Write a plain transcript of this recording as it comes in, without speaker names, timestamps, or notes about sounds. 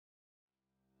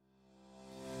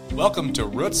Welcome to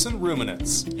Roots and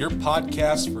Ruminants, your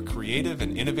podcast for creative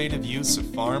and innovative use of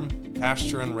farm,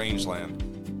 pasture, and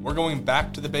rangeland. We're going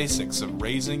back to the basics of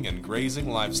raising and grazing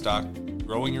livestock,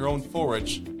 growing your own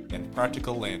forage, and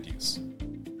practical land use.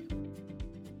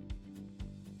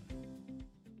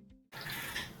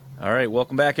 All right,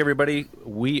 welcome back, everybody.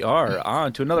 We are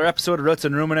on to another episode of Roots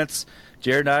and Ruminants.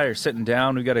 Jared and I are sitting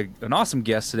down. We've got an awesome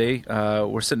guest today.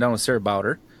 We're sitting down with Sara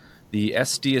Bauder, the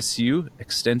SDSU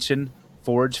Extension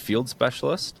Forage Field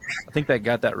Specialist. I think that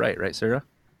got that right, Sara?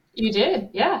 You did,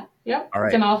 yeah. Yep. All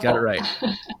right, got it right.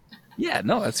 Yeah,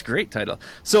 no, that's a great title.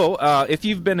 So if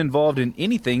you've been involved in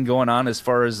anything going on as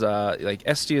far as like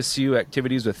SDSU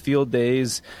activities with field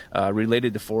days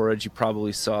related to forage, you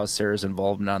probably saw Sara's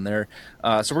involvement on there.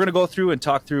 So we're going to go through and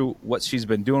talk through what she's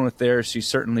been doing with there. She's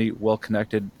certainly well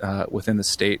connected within the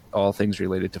state, all things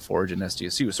related to forage and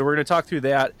SDSU. So we're going to talk through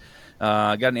that.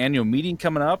 Got an annual meeting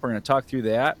coming up. We're going to talk through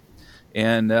that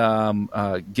and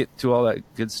get to all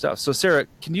that good stuff. So Sara,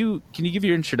 can you give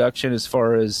your introduction as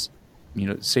far as, you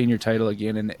know, saying your title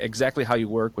again and exactly how you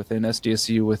work within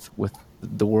SDSU with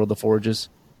the world of forages?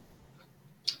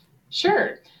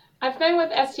 Sure. I've been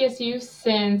with SDSU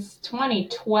since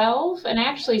 2012 and I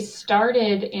actually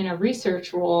started in a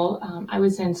research role. I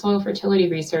was in soil fertility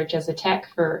research as a tech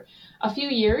for a few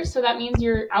years. So that means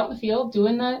you're out in the field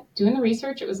doing the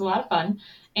research. It was a lot of fun.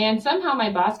 And somehow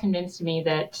my boss convinced me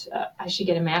that I should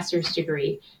get a master's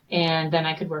degree and then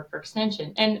I could work for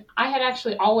Extension. And I had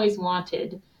actually always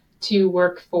wanted to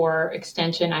work for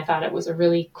Extension. I thought it was a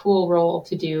really cool role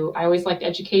to do. I always liked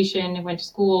education. I went to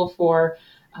school for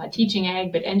teaching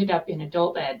ag, but ended up in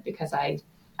adult ed because I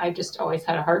just always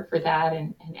had a heart for that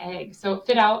and ag. So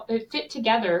it fit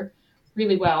together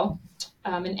really well.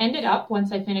 And ended up,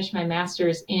 once I finished my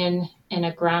master's, in an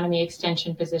agronomy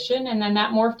extension position, and then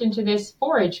that morphed into this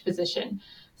forage position.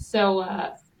 So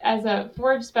as a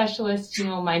forage specialist, you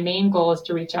know, my main goal is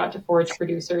to reach out to forage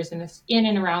producers in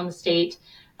and around the state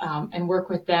and work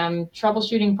with them,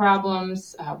 troubleshooting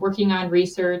problems, working on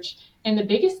research. And the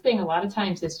biggest thing a lot of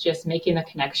times is just making the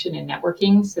connection and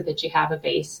networking so that you have a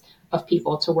base of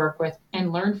people to work with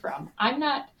and learn from. I'm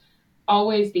not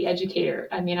always the educator.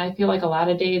 I mean, I feel like a lot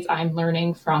of days I'm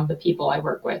learning from the people I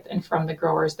work with and from the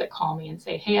growers that call me and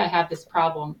say, hey, I have this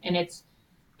problem. And it's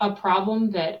a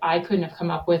problem that I couldn't have come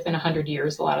up with in 100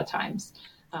 years a lot of times.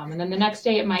 And then the next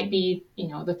day it might be, you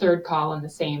know, the third call on the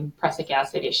same prussic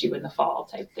acid issue in the fall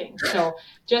type thing. So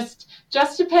just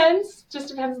depends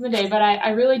on the day. But I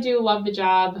really do love the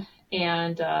job,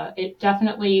 and it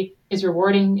definitely is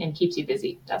rewarding and keeps you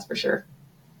busy. That's for sure.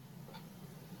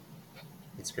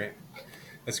 That's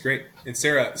great. And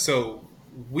Sara, so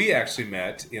we actually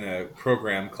met in a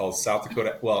program called South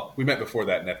Dakota. Well, we met before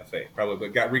that in FFA, probably,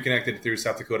 but got reconnected through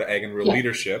South Dakota Ag and Rural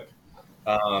Leadership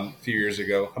a few years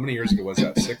ago. How many years ago was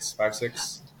that? 6?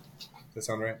 Does that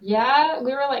sound right? Yeah,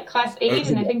 we were like class 8,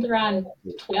 and I think they're on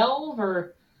 12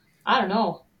 or I don't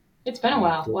know. It's been a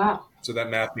while. Wow. So that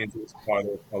math means it's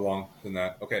farther along than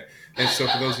that. Okay. And so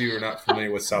for those of you who are not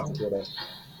familiar with South Dakota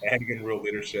Ag and Rural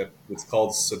Leadership, it's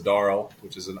called SDARL,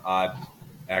 which is an odd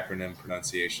acronym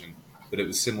pronunciation, but it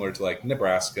was similar to like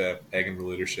Nebraska Ag and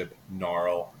Rural Leadership,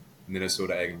 NARL,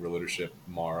 Minnesota Ag and Rural Leadership,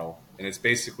 MARL. And it's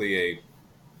basically a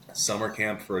summer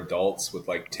camp for adults with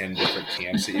like 10 different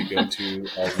camps that you go to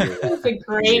all year. That's a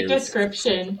great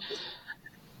description.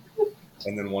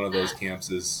 And then one of those camps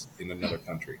is in another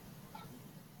country.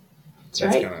 That's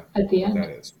right. At the end. That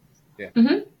is. Yeah.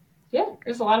 Mm-hmm. Yeah. It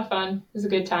was a lot of fun. It was a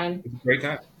good time. It was a great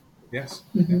time. Yes.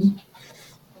 Mm-hmm.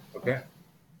 Yes. Okay.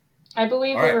 I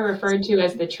believe we were referred to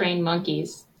as the trained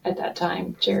monkeys at that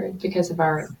time, Jared, because of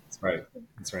our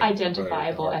That's right.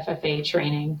 Identifiable FFA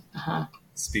training. Uh-huh.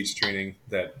 Speech training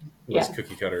that was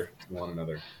cookie cutter to one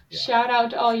another. Yeah. Shout out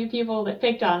to all you people that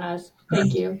picked on us.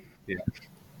 Thank you. Yeah.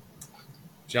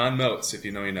 John Moats, if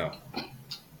you know, you know.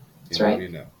 That's right. You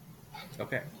know.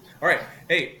 Okay. All right.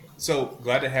 Hey, so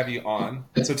glad to have you on.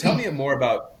 So tell me more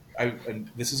about, and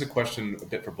this is a question a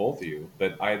bit for both of you,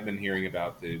 but I had been hearing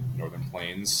about the Northern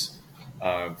Plains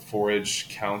Forage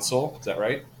Council. Is that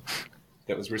right?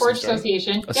 That was recently Forage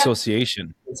Association.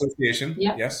 Association. Association.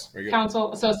 Yep. Yes. Very good.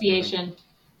 Council Association.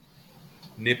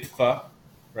 NIPFA,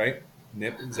 right?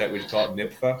 Is that what you call it?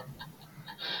 NIPFA?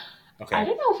 Okay. I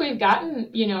don't know if we've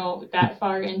gotten, that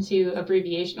far into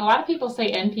abbreviation. A lot of people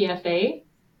say NPFA.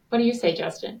 What do you say,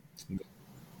 Justin?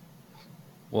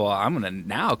 Well, I'm going to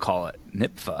now call it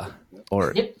NIPFA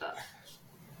or NIPFA.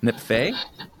 NIPFA.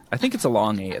 I think it's a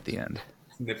long A at the end.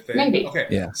 NIPFE. Maybe. Okay,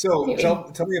 Yeah. so Maybe.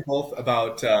 tell me both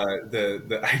about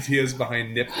the ideas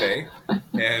behind NIPFE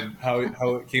and how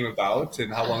it came about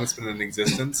and how long it's been in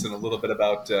existence, and a little bit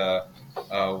about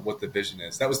what the vision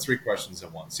is. That was three questions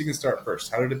in one. So you can start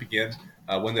first. How did it begin?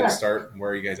 When did it Sure. start? And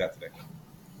where are you guys at today?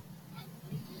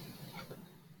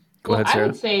 Go ahead, I Sarah.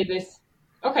 would say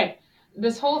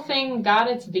this whole thing got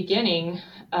its beginning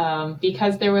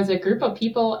because there was a group of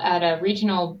people at a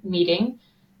regional meeting,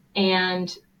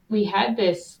 and we had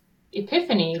this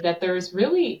epiphany that there's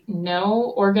really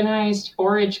no organized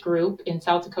forage group in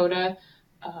South Dakota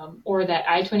or that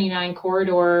I-29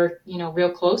 corridor,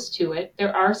 real close to it.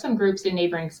 There are some groups in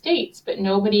neighboring states, but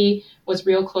nobody was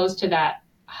real close to that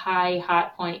high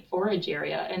hot point forage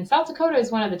area. And South Dakota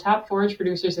is one of the top forage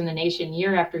producers in the nation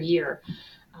year after year.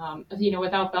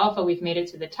 With alfalfa, we've made it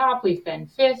to the top. We've been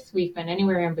fifth. We've been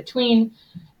anywhere in between.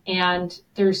 And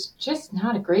there's just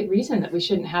not a great reason that we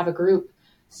shouldn't have a group.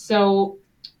 So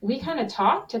we kind of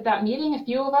talked at that meeting, a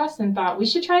few of us, and thought we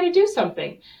should try to do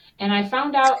something. And I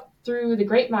found out through the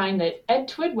grapevine that Ed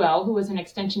Twidwell, who was an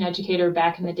extension educator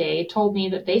back in the day, told me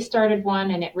that they started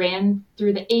one and it ran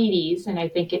through the 80s. And I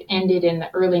think it ended in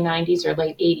the early 90s or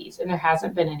late 80s. And there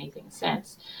hasn't been anything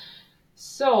since.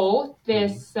 So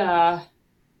this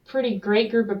pretty great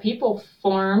group of people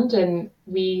formed, and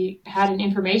we had an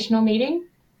informational meeting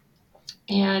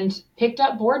and picked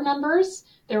up board members.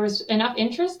 There was enough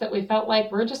interest that we felt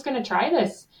like we're just going to try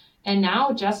this. And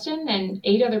now Justin and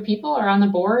 8 other people are on the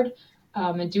board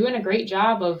and doing a great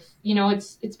job of,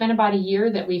 it's been about a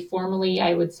year that we formally,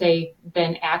 I would say,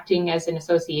 been acting as an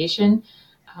association.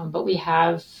 But we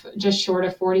have just short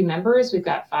of 40 members. We've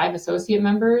got 5 associate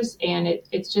members, and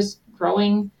it's just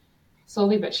growing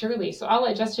slowly but surely. So I'll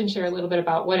let Justin share a little bit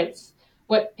about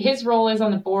what his role is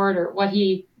on the board or what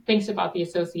he thinks about the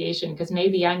association, because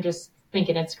maybe I'm just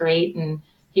thinking it's great and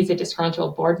he's a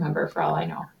disgruntled board member for all I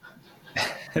know.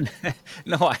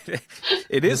 No,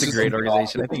 it is a great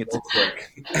organization. I think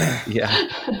it's yeah.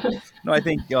 No, I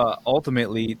think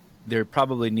ultimately there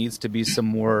probably needs to be some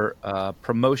more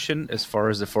promotion as far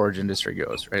as the forage industry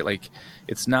goes, right? Like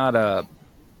it's not a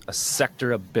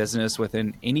sector of business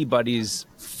within anybody's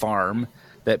farm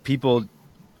that people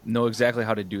know exactly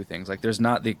how to do things. Like there's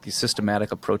not the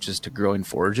systematic approaches to growing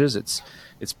forages.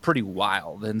 It's pretty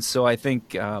wild. And so I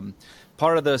think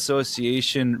part of the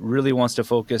association really wants to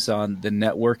focus on the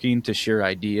networking to share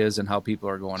ideas and how people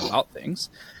are going about things.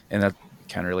 And that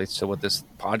kind of relates to what this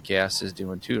podcast is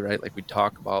doing too, right? Like we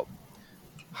talk about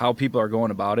how people are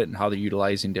going about it and how they're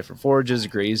utilizing different forages,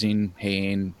 grazing,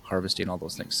 haying, harvesting, all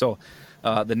those things. So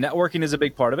the networking is a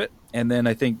big part of it. And then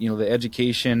I think, the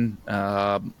education,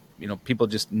 people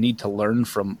just need to learn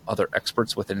from other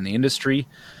experts within the industry.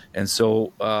 And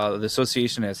so the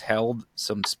association has held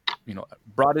some,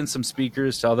 brought in some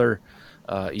speakers to other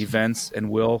events, and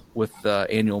will with the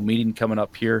annual meeting coming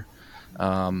up here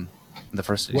the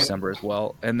 1st of December as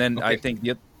well. And then I think,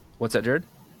 what's that, Jared?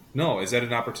 No, is that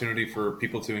an opportunity for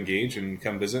people to engage and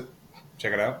come visit,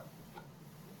 check it out?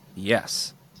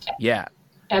 Yes. Yeah.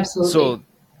 Absolutely. So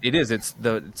it is. It's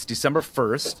December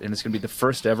 1st, and it's going to be the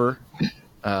first ever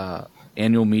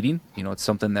annual meeting. It's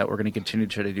something that we're going to continue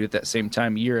to try to do at that same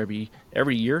time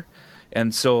every year.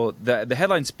 And so the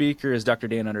headline speaker is Dr.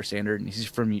 Dan Undersander, and he's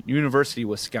from University of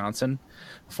Wisconsin,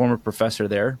 a former professor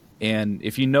there. And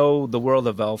if you know the world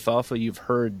of alfalfa, you've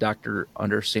heard Dr.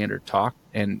 Undersander talk,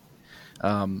 and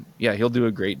he'll do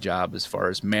a great job as far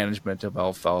as management of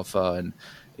alfalfa, and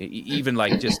even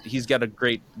like just he's got a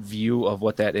great view of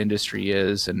what that industry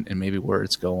is and maybe where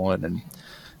it's going. And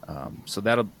so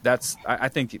I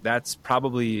think that's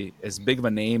probably as big of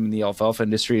a name in the alfalfa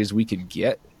industry as we could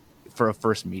get for a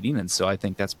first meeting. And so I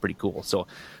think that's pretty cool. So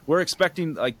we're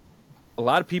expecting like a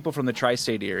lot of people from the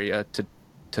tri-state area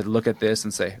to look at this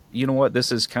and say, you know what,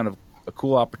 this is kind of a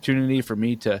cool opportunity for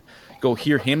me to go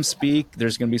hear him speak.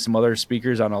 There's going to be some other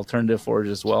speakers on alternative forage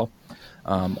as well.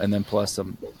 And then plus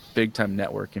some big time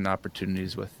networking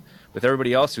opportunities with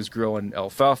everybody else who's growing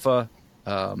alfalfa,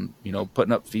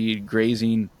 putting up feed,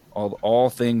 grazing, all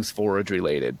things forage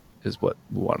related is what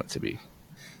we want it to be.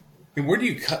 And where do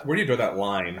you draw that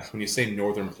line when you say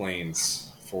Northern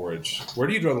Plains forage? Where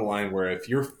do you draw the line where if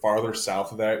you're farther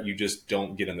south of that, you just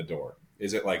don't get in the door?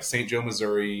 Is it like St. Joe,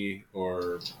 Missouri,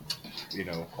 or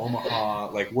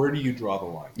Omaha? Like, where do you draw the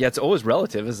line? Yeah, it's always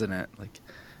relative, isn't it? Like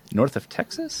north of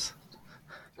Texas?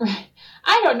 Right.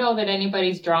 I don't know that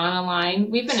anybody's drawn a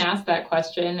line. We've been asked that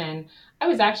question, and I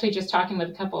was actually just talking with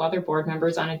a couple other board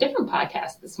members on a different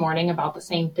podcast this morning about the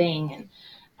same thing. And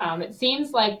it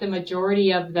seems like the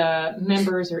majority of the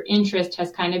members or interest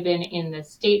has kind of been in the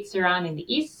states surrounding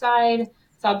the east side.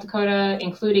 South Dakota,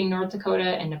 including North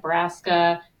Dakota and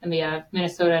Nebraska, and we have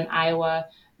Minnesota and Iowa.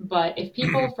 But if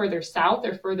people further south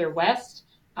or further west,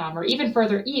 or even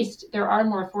further east, there are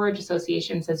more forage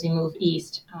associations as you move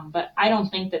east. But I don't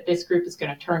think that this group is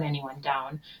going to turn anyone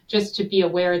down, just to be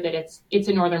aware that it's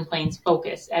a Northern Plains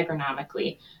focus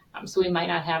agronomically. So we might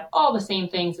not have all the same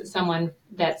things that someone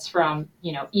that's from,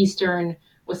 eastern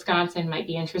Wisconsin might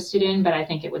be interested in, but I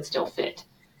think it would still fit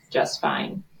just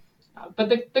fine. But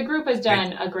the group has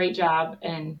done a great job.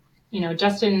 And,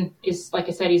 Justin is, like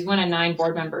I said, he's one of 9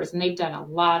 board members, and they've done a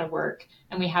lot of work.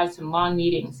 And we had some long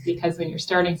meetings because when you're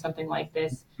starting something like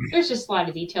this, there's just a lot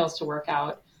of details to work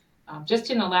out. Just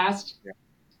in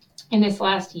this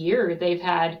last year, they've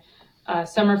had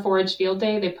Summer Forage Field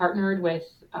Day. They partnered with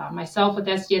myself with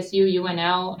SDSU,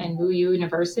 UNL, and WU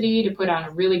University to put on a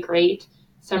really great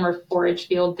Summer Forage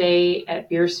Field Day at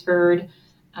Beersford.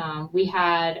 We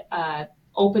had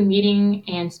open meeting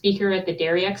and speaker at the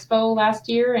Dairy Expo last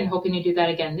year, and hoping to do that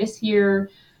again this year.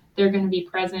 They're going to be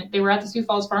present. They were at the Sioux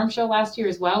Falls Farm Show last year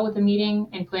as well with a meeting,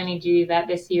 and planning to do that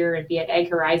this year and be at Ag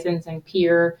Horizons and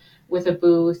Pier with a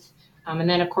booth. And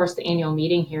then, of course, the annual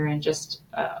meeting here in just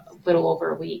a little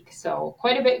over a week. So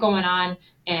quite a bit going on.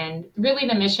 And really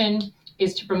the mission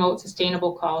is to promote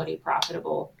sustainable, quality,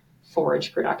 profitable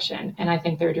forage production. And I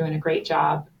think they're doing a great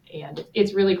job. And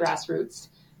it's really grassroots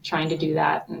trying to do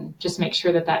that and just make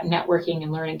sure that networking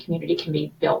and learning community can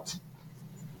be built.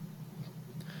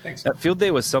 Thanks. That field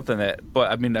day was something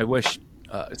I wish,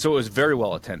 so it was very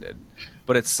well attended,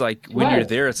 but it's like when you're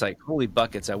there, it's like, holy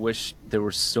buckets, I wish there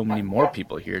were so many more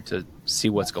people here to see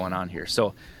what's going on here.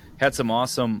 So had some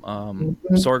awesome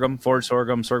forage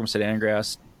sorghum sedan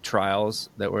grass trials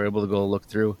that we're able to go look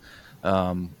through.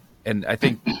 And I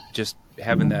think just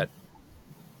having that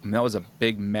was a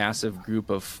big, massive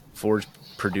group of forage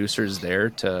producers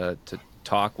there to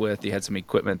talk with. You had some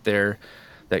equipment there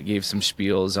that gave some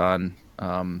spiels on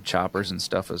choppers and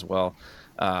stuff as well.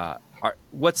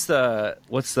 What's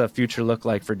the future look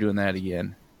like for doing that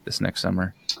again this next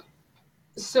summer?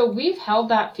 So we've held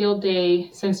that field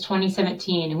day since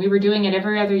 2017, and we were doing it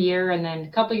every other year. And then a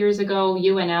couple years ago,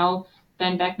 UNL,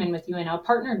 Ben Beckman with UNL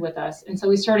partnered with us. And so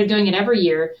we started doing it every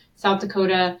year, South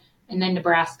Dakota and then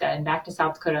Nebraska and back to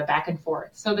South Dakota, back and forth.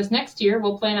 So this next year,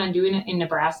 we'll plan on doing it in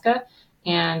Nebraska.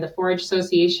 And the Forage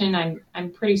Association,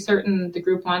 I'm pretty certain the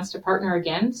group wants to partner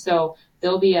again. So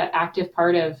they'll be an active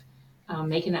part of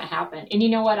making that happen. And you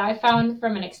know what I found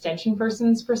from an extension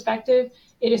person's perspective?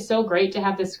 It is so great to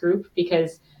have this group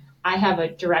because I have a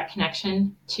direct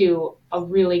connection to a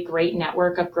really great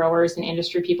network of growers and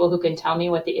industry people who can tell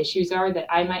me what the issues are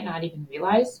that I might not even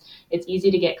realize. It's easy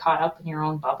to get caught up in your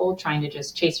own bubble trying to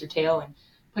just chase your tail and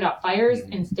put out fires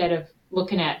instead of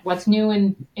looking at what's new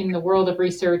in the world of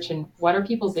research and what are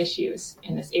people's issues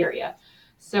in this area.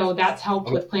 So that's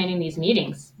helped with planning these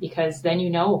meetings because then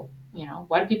you know,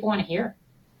 what do people want to hear?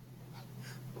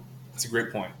 That's a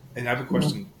great point. And I have a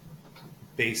question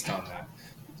based on that.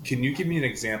 Can you give me an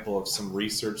example of some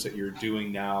research that you're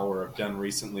doing now or have done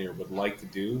recently or would like to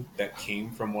do that came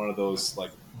from one of those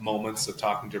like moments of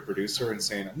talking to a producer and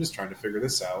saying, I'm just trying to figure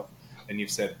this out. And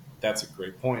you've said, that's a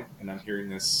great point. And I'm hearing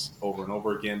this over and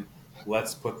over again.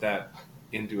 Let's put that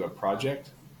into a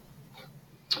project.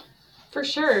 For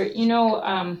sure.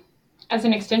 As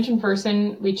an extension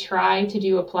person, we try to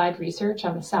do applied research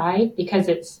on the side because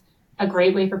it's a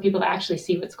great way for people to actually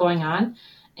see what's going on.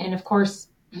 And of course,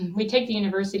 we take the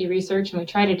university research and we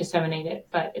try to disseminate it,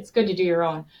 but it's good to do your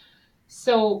own.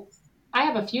 So I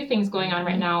have a few things going on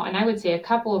right now, and I would say a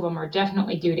couple of them are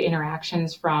definitely due to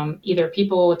interactions from either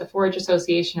people with the Forage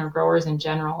Association or growers in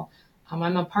general.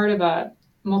 I'm a part of a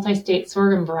multi-state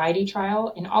sorghum variety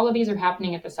trial, and all of these are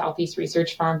happening at the Southeast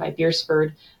Research Farm by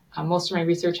Beersford. Most of my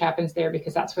research happens there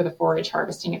because that's where the forage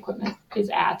harvesting equipment is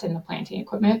at and the planting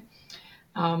equipment.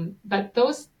 But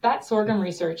that sorghum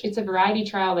research, it's a variety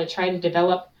trial that try to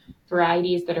develop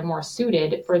varieties that are more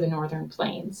suited for the Northern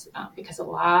Plains because a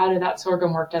lot of that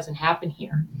sorghum work doesn't happen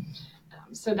here.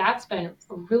 So that's been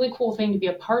a really cool thing to be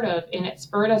a part of, and it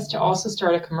spurred us to also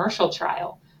start a commercial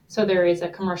trial. So there is a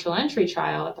commercial entry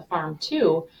trial at the farm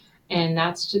too, and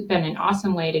that's been an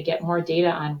awesome way to get more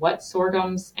data on what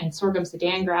sorghums and sorghum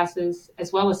sedan grasses,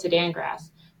 as well as sedan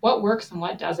grass, what works and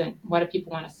what doesn't, what do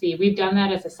people want to see. We've done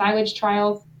that as a silage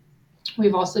trial.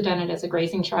 We've also done it as a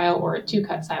grazing trial or a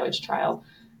two-cut silage trial.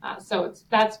 So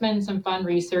that's been some fun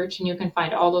research, and you can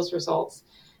find all those results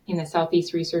in the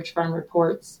Southeast Research Farm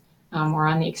reports or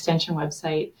on the Extension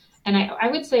website. And I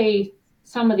would say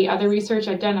some of the other research,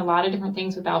 I've done a lot of different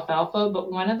things with alfalfa,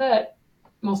 but one of the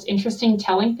most interesting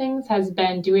telling things has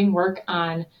been doing work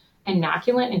on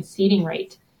inoculant and seeding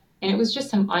rate. And it was just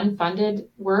some unfunded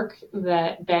work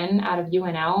that Ben out of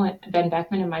UNL, Ben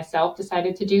Beckman and myself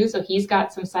decided to do. So he's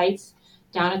got some sites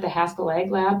down at the Haskell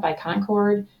Ag Lab by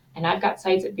Concord, and I've got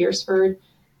sites at Beersford.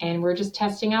 And we're just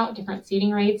testing out different seeding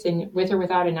rates and with or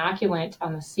without inoculant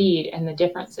on the seed and the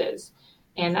differences.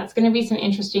 And that's going to be some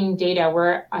interesting data.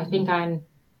 We're, I think, on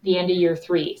the end of year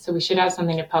 3. So we should have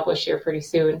something to publish here pretty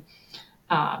soon.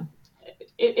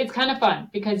 It's kind of fun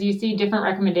because you see different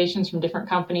recommendations from different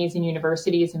companies and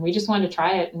universities, and we just wanted to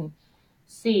try it and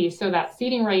see. So that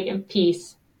seeding rate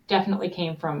piece definitely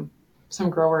came from some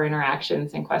grower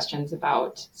interactions and questions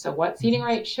about, so what seeding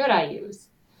rate should I use?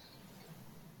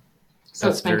 So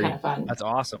it's been kind of fun. That's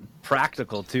awesome.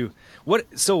 Practical too. What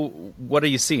are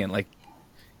you seeing? Like,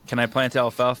 can I plant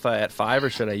alfalfa at 5 or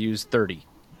should I use 30?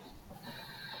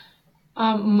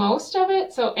 Most of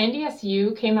it. So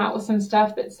NDSU came out with some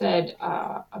stuff that said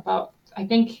about, I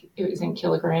think it was in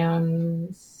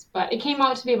kilograms, but it came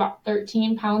out to be about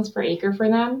 13 pounds per acre for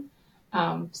them.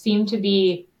 Seemed to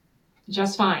be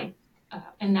just fine.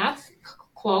 And that's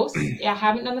close. I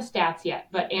haven't done the stats yet,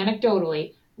 but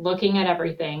anecdotally, looking at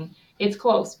everything, it's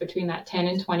close between that 10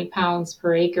 and 20 pounds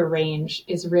per acre range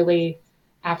is really,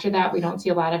 after that, we don't see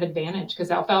a lot of advantage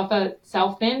because alfalfa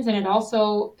self-thins and it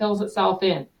also fills itself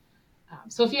in.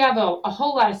 So if you have a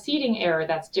whole lot of seeding error,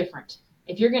 that's different.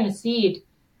 If you're going to seed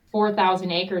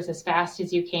 4,000 acres as fast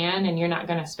as you can, and you're not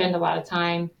going to spend a lot of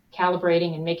time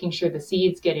calibrating and making sure the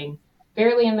seed's getting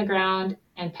barely in the ground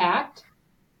and packed,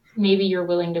 maybe you're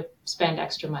willing to spend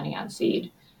extra money on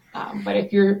seed. But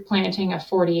if you're planting a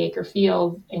 40-acre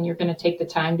field and you're going to take the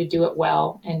time to do it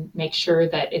well and make sure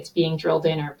that it's being drilled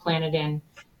in or planted in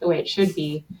the way it should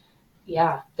be,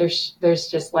 yeah, there's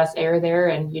just less air there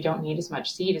and you don't need as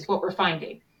much seed is what we're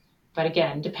finding. But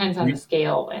again, depends on the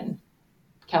scale and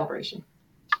calibration.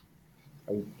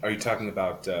 Are you talking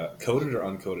about coated or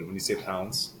uncoated? When you say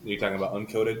pounds, are you talking about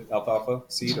uncoated alfalfa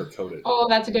seed or coated? Oh,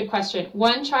 that's a good question.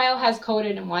 One trial has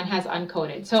coated and one has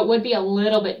uncoated. So it would be a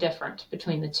little bit different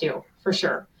between the two, for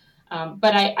sure.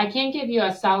 But I can't give you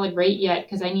a solid rate yet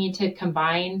because I need to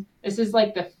combine. This is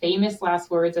like the famous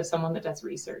last words of someone that does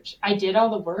research. I did all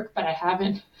the work, but I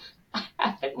haven't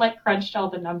like crunched all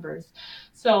the numbers.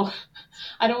 So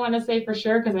I don't want to say for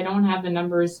sure because I don't have the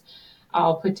numbers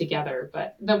all put together.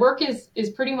 But the work is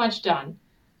pretty much done.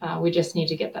 We just need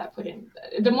to get that put in.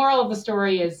 The moral of the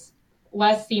story is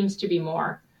less seems to be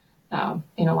more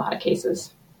in a lot of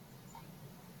cases.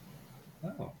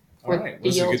 Oh. All right. The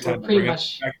yields were pretty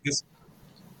much.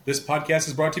 This podcast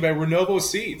is brought to you by Renovo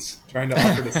Seeds, trying to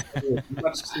offer this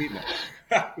much sweetness.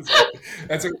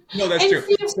 That's true.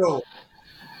 So,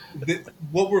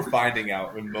 what we're finding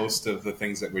out in most of the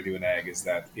things that we do in ag is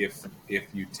that if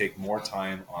you take more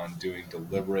time on doing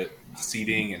deliberate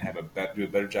seeding and do a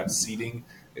better job seeding,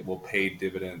 it will pay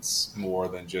dividends more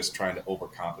than just trying to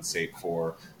overcompensate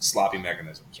for sloppy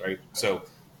mechanisms, right? So,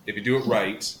 if you do it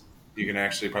right, you can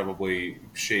actually probably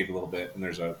shave a little bit, and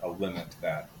there's a limit to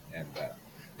that.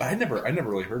 But I never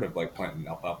really heard of like planting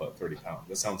alfalfa at 30 pounds.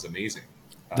 That sounds amazing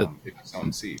if you sow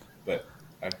seed, but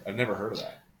I've never heard of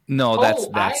that. No,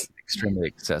 that's extremely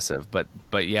excessive. But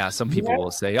yeah, some people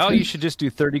will say, oh, you should just do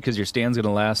 30 because your stand's going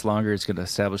to last longer. It's going to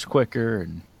establish quicker,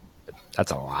 and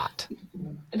that's a lot.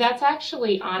 That's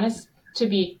actually honest. To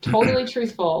be totally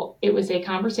truthful, it was a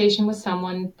conversation with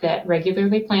someone that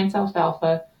regularly plants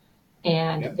alfalfa.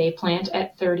 And they plant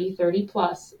at 30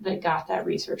 plus that got that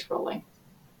research rolling.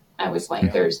 I was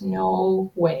like, there's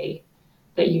no way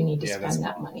that you need to spend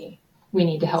that money. We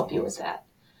need to help you with that.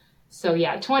 So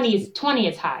 20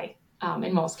 is high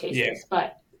in most cases,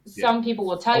 but some people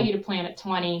will tell you to plant at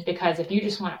 20 because if you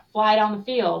just want to fly down the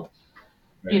field,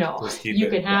 you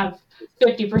can have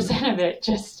 50% of it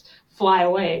just fly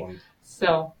away.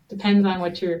 So depends on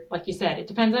what like you said, it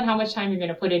depends on how much time you're going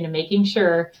to put into making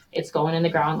sure it's going in the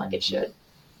ground like it should.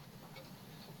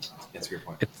 That's a good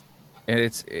point.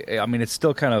 It's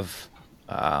still kind of,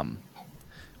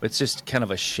 it's just kind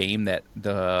of a shame that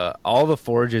all the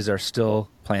forages are still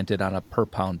planted on a per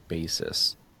pound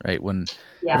basis, right? When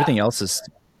everything else is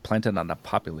planted on a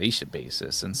population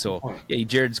basis. And so,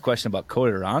 Jared's question about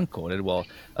coated or uncoated, well,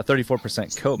 a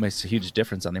 34% coat makes a huge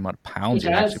difference on the amount of pounds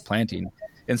you're actually planting.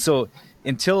 And so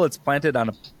until it's planted on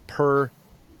a per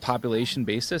population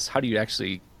basis, how do you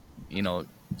actually,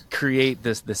 create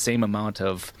the same amount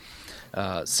of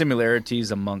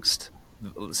similarities amongst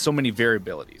so many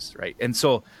variabilities, right? And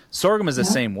so sorghum is the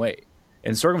same way.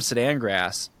 And sorghum sedan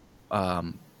grass,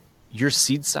 your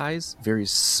seed size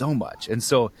varies so much. And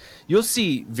so you'll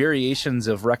see variations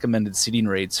of recommended seeding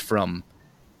rates from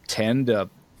 10 to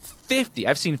 50.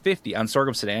 I've seen 50 on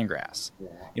sorghum sedan grass.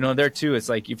 There too, it's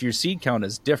like if your seed count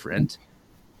is different,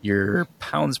 your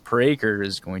pounds per acre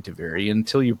is going to vary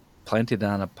until you plant it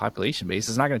on a population base.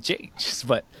 It's not going to change.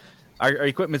 But our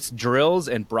equipment's drills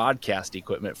and broadcast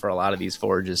equipment for a lot of these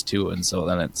forages too. And so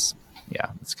then it's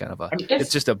kind of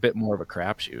it's just a bit more of a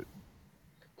crapshoot.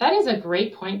 That is a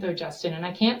great point though, Justin. And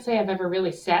I can't say I've ever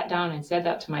really sat down and said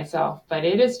that to myself, but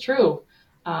it is true.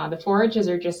 The forages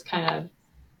are just kind of,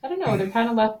 I don't know, they're kind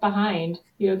of left behind.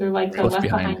 They're like the left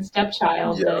behind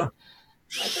stepchild. Yeah.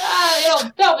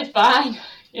 They'll be fine.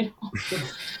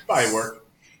 Probably work.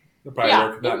 It'll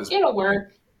probably work. It'll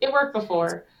work. It worked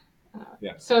before.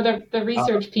 So the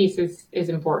research piece is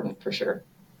important for sure.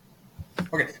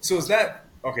 Okay, so is that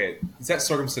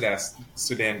sorghum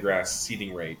Sudan grass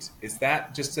seeding rate? Is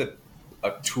that just a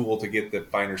tool to get the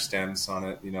finer stems on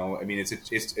it? I mean,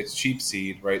 it's cheap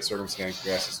seed, right? Sorghum Sudan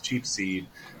grass is cheap seed.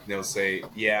 And they'll say,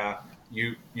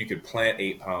 you could plant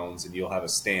 8 pounds and you'll have a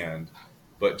stand,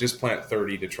 but just plant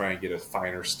 30 to try and get a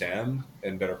finer stem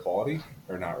and better quality,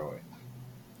 or not really?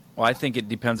 Well, I think it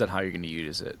depends on how you're going to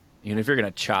use it. If you're going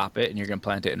to chop it and you're going to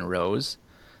plant it in rows,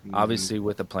 obviously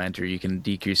with a planter you can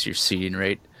decrease your seeding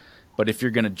rate. But if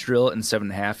you're going to drill it in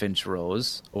 7.5-inch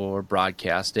rows or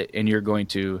broadcast it and you're going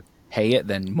to hay it,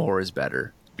 then more is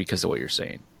better because of what you're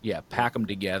saying. Yeah, pack them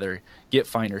together, get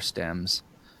finer stems.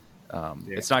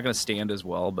 It's not going to stand as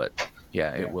well, but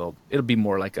it will. It'll be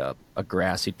more like a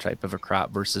grassy type of a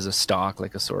crop versus a stalk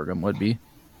like a sorghum would be.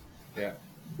 Yeah.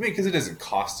 I mean, because it doesn't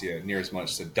cost you near as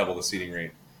much to double the seeding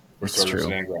rate for sorghum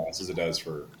Sudan grass as it does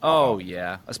for...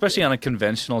 especially on a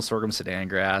conventional sorghum Sudan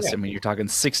grass. I mean, you're talking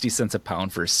 60 cents a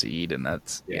pound for seed, and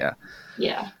that's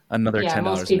another $10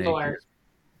 most people are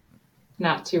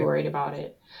not too worried about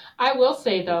it. I will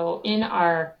say though, in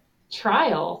our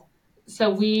trial,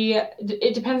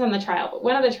 it depends on the trial, but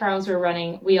one of the trials we're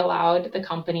running, we allowed the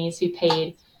companies who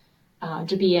paid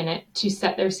to be in it to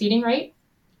set their seeding rate.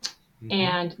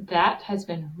 And that has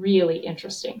been really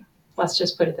interesting. Let's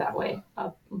just put it that way.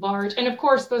 Large, and of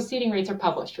course, those seeding rates are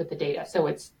published with the data, so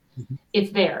it's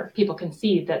there. People can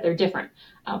see that they're different.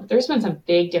 But there's been some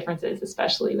big differences,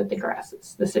 especially with the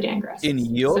grasses, the Sudan grasses. In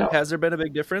yield, has there been a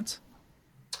big difference?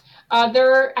 I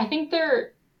think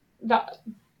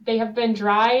they have been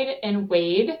dried and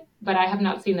weighed, but I have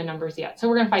not seen the numbers yet. So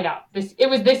we're going to find out. It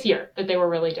was this year that they were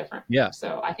really different. Yeah.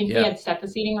 So I think they had set the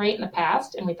seeding rate in the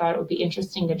past, and we thought it would be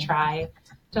interesting to try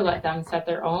to let them set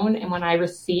their own. And when I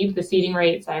received the seeding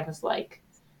rates, I was like,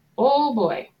 oh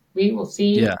boy, we will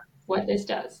see what this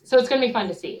does. So it's going to be fun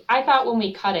to see. I thought when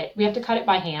we cut it, we have to cut it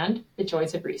by hand, the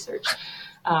joys of research.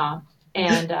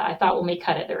 And I thought when we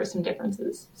cut it, there were some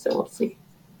differences. So we'll see.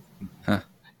 Huh.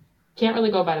 Can't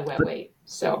really go by the wet weight.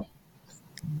 So.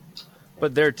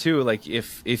 But there too, like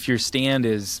if your stand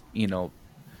is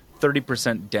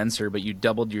 30% denser, but you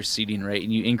doubled your seeding rate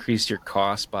and you increased your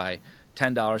cost by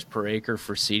 $10 per acre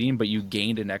for seeding, but you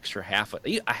gained an extra half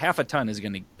a ton is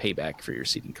going to pay back for your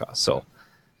seeding costs. So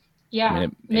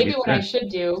maybe what I should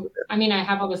do. I mean, I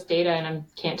have all this data and I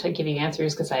can't give you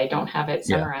answers because I don't have it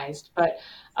summarized. But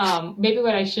maybe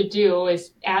what I should do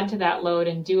is add to that load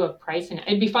and do a price. And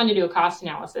it'd be fun to do a cost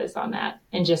analysis on that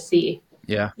and just see.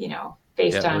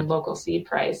 Based on local seed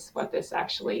price, was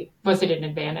it an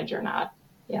advantage or not?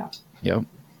 Yeah. Yep.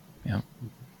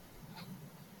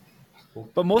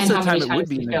 But most of the time it would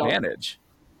be an advantage.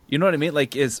 You know what I mean?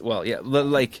 Like as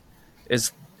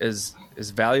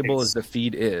valuable as the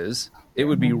feed is, it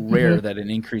would be rare that an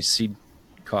increased seed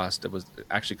cost that was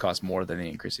actually cost more than an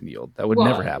increase in yield. That would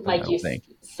never happen. Like you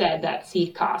said, that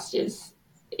seed cost is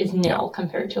nil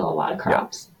compared to a lot of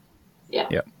crops. Yeah.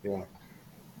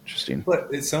 Interesting.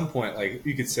 But at some point, like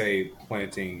you could say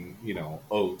planting,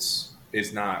 oats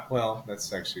is not,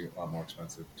 that's actually a lot more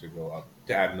expensive to go up.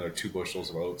 To add another 2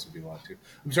 bushels of oats would be a lot too.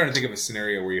 I'm trying to think of a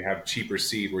scenario where you have cheaper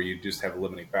seed where you just have a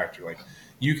limiting factor. Like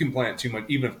you can plant too much,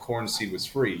 even if corn seed was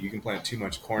free, you can plant too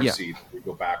much corn seed and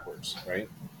go backwards, right?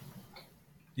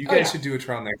 You guys should do a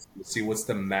trial next year to see what's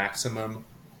the maximum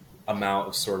amount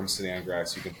of sorghum Sudan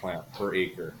grass you can plant per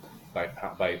acre. By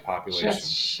population. Just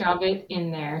shove it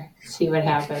in there, see what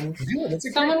happens.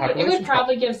 It would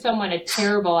probably give someone a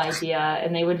terrible idea,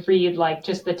 and they would read like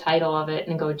just the title of it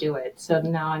and go do it. So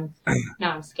now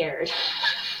I'm scared.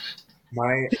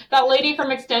 That lady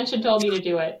from Extension told me to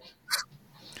do it.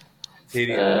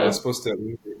 Katie, I was supposed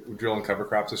to drill and cover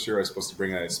crops this year. I was supposed to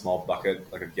bring a small bucket,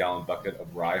 like a gallon bucket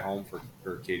of rye home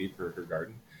for Katie for her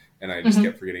garden, and I just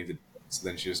kept forgetting to. So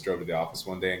then she just drove to the office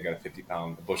one day and got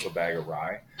a bushel bag of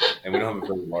rye. And we don't have a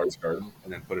very large garden.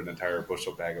 And then put an entire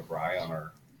bushel bag of rye on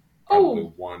our probably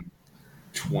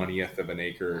 1/20th of an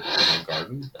acre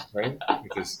garden, right?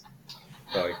 Because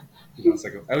it's like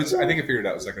I think I figured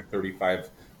out it was like a 35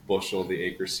 bushel the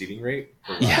acre seeding rate.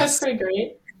 That's pretty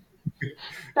great.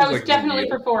 That was like definitely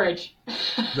for forage.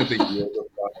 the yield of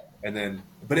that. And then,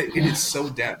 but it is so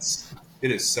dense.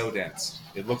 It is so dense.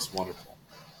 It looks wonderful.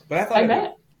 But I thought I it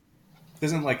bet.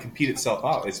 doesn't like compete itself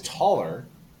out. It's taller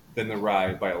than the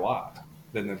rye by a lot,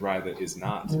 than the rye that is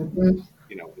not,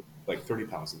 like 30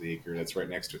 pounds of the acre that's right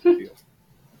next to it in the field.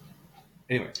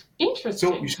 Anyway, so you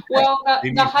Interesting. should Well, the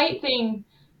maybe height thing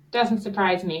doesn't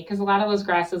surprise me because a lot of those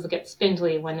grasses get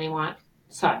spindly when they want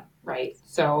sun, right?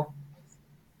 So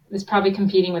it's probably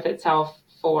competing with itself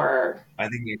for I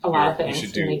think next a lot of year you should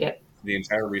things, and they do get. the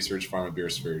entire research farm at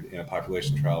Beersford in a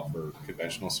population trial for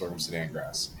conventional sorghum Sudan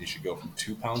grass. You should go from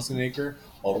 2 pounds an acre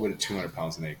all the way to 200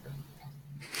 pounds an acre.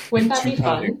 Wouldn't that be 2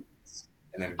 pound fun? acres,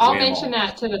 and then I'll weigh them mention all.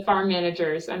 that to the farm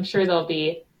managers. I'm sure they'll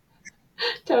be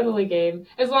totally game.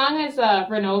 As long as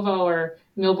Renovo or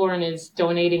Milborn is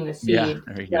donating the Yeah, seed,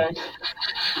 there you go. then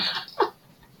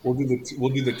We'll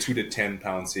do the 2 to 10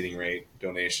 pound seeding rate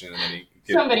donation, and then you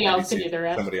get somebody else can NBC do the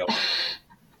rest. somebody else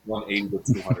 180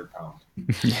 to 200 pound.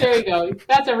 There you go.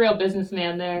 That's a real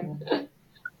businessman there.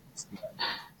 It's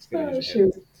gonna Oh, use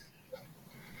your shoot. head.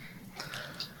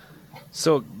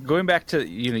 So going back to,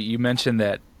 you mentioned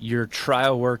that your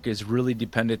trial work is really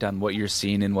dependent on what you're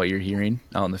seeing and what you're hearing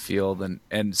out in the field.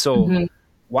 And so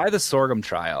why the sorghum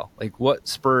trial? Like what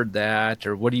spurred that,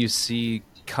 or what do you see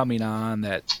coming on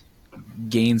that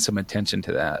gained some attention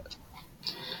to that?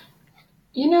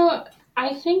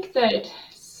 I think that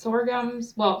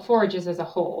sorghums, well, forages as a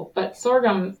whole, but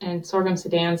sorghum and sorghum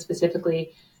Sudan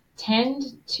specifically tend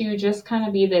to just kind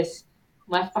of be this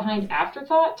left behind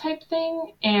afterthought type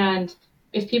thing. And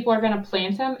if people are going to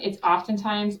plant them, it's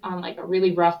oftentimes on like a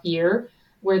really rough year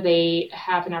where they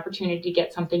have an opportunity to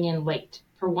get something in late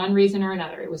for one reason or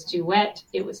another. It was too wet,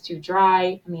 it was too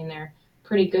dry. I mean, they're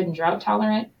pretty good and drought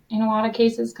tolerant in a lot of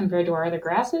cases compared to our other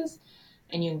grasses,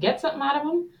 and you can get something out of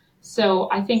them. So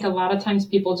I think a lot of times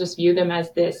people just view them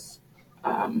as this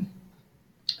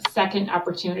second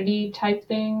opportunity type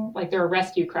thing. Like they're a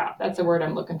rescue crop. That's the word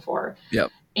I'm looking for.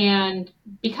 Yep. And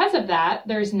because of that,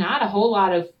 there's not a whole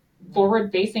lot of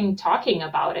forward facing talking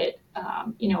about it.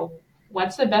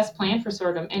 What's the best plan for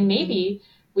sorghum? And maybe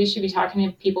we should be talking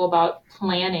to people about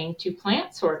planning to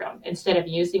plant sorghum instead of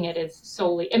using it as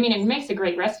solely. I mean, it makes a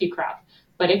great rescue crop,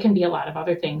 but it can be a lot of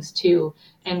other things too.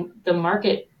 And the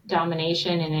market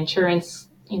domination and insurance,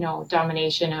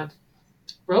 domination of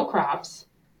row crops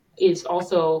is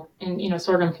also, and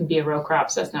sorghum can be a row crop,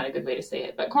 so that's not a good way to say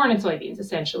it, but corn and soybeans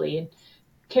essentially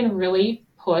can really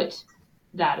put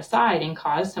that aside and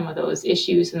cause some of those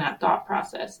issues in that thought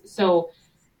process. So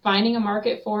finding a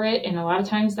market for it, and a lot of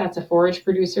times that's a forage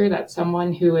producer, that's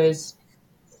someone who is,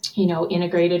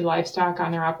 integrated livestock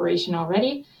on their operation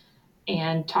already,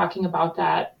 and talking about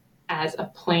that as a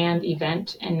planned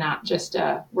event and not just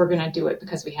we're going to do it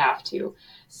because we have to.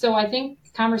 So I think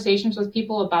conversations with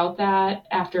people about that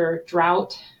after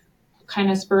drought kind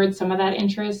of spurred some of that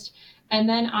interest. And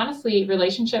then honestly,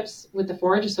 relationships with the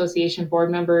Forage Association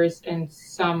board members and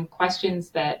some questions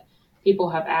that people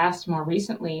have asked more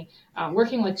recently.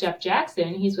 Working with Jeff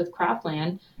Jackson, he's with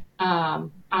Cropland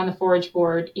on the forage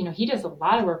board. He does a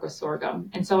lot of work with sorghum.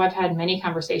 And so I've had many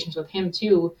conversations with him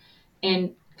too.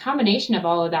 And combination of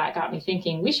all of that got me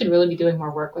thinking we should really be doing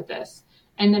more work with this.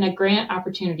 And then a grant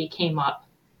opportunity came up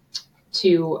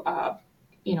to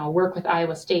work with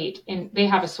Iowa State, and they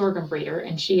have a sorghum breeder,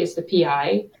 and she is the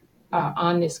PI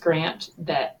on this grant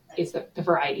that is the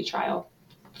variety trial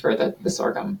for the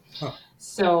sorghum. Huh.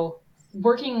 So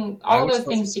working all those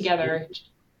things together.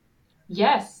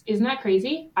 Yes, isn't that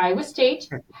crazy? Iowa State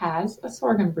has a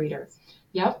sorghum breeder.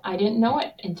 Yep, I didn't know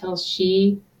it until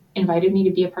she invited me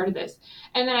to be a part of this.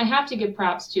 And then I have to give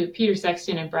props to Peter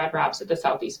Sexton and Brad Robs at the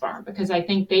Southeast Farm, because I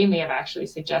think they may have actually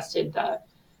suggested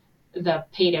the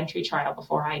paid entry trial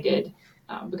before I did,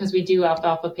 because we do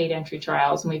alfalfa paid entry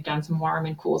trials, and we've done some warm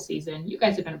and cool season. You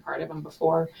guys have been a part of them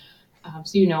before,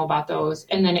 so you know about those.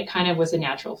 And then it kind of was a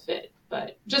natural fit.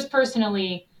 But just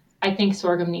personally, I think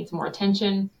sorghum needs more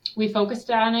attention. We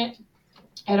focused on it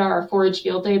at our forage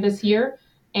field day this year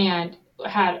and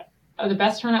had the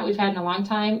best turnout we've had in a long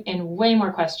time, and way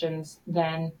more questions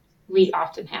than we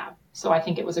often have. So I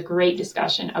think it was a great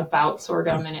discussion about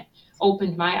sorghum, and it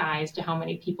opened my eyes to how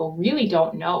many people really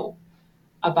don't know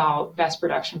about best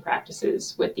production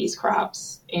practices with these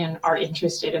crops and are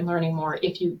interested in learning more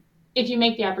if you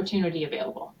make the opportunity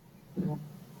available. Well,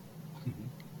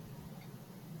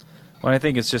 I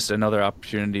think it's just another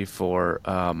opportunity for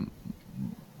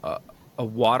a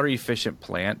water efficient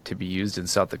plant to be used in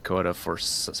South Dakota for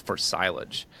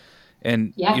silage.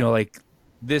 And, Yeah.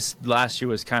 this last year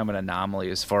was kind of an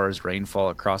anomaly as far as rainfall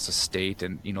across the state,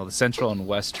 and the central and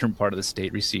western part of the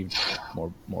state received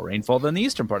more rainfall than the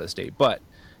eastern part of the state. But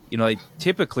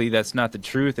typically that's not the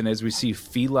truth. And as we see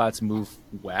feedlots move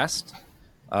west,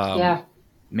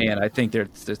 man, I think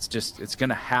it's going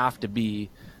to have to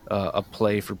be a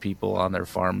play for people on their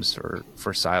farms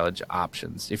for silage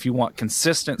options. If you want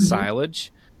consistent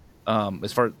silage,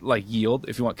 as far as like yield,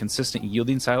 if you want consistent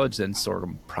yielding silage, then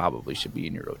sorghum probably should be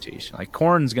in your rotation. Like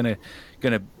corn's gonna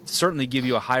certainly give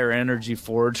you a higher energy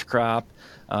forage crop,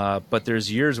 but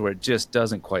there's years where it just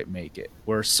doesn't quite make it.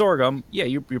 Where sorghum,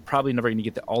 you're probably never gonna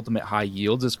get the ultimate high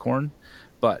yields as corn,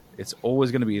 but it's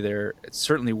always gonna be there. It's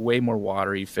certainly way more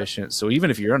water efficient. So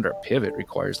even if you're under a pivot, it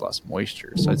requires less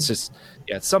moisture. So it's just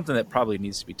it's something that probably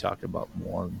needs to be talked about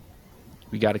more.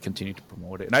 We got to continue to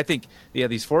promote it. And I think,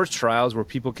 these forage trials where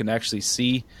people can actually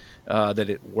see that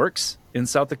it works in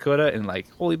South Dakota, and like,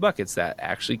 holy buckets, that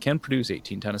actually can produce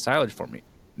 18 ton of silage for me.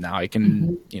 Now I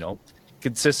can,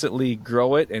 consistently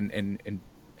grow it and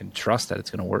trust that it's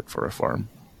going to work for a farm.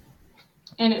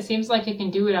 And it seems like it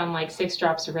can do it on like 6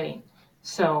 drops of rain.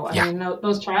 So, I mean,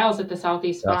 those trials at the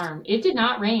Southeast farm, it did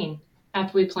not rain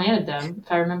after we planted them, if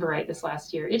I remember right, this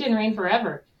last year. It didn't rain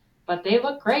forever, but they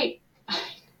look great.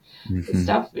 The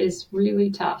stuff is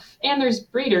really tough. And there's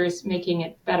breeders making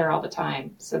it better all the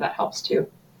time, so that helps too.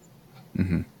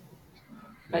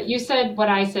 But you said what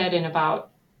I said in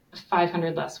about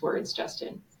 500 less words,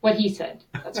 Justin. What he said.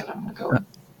 That's what I'm going to go with.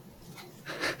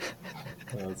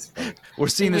 We're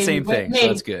seeing the same thing, so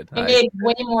that's good. It made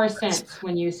way more sense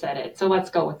when you said it, so let's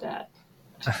go with that.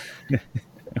 That's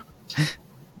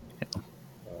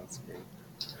great.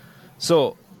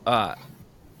 So,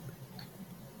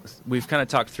 we've kind of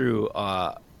talked through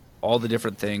all the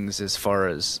different things as far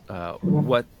as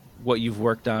what you've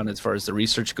worked on as far as the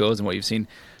research goes and what you've seen.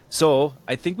 So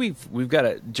I think we've got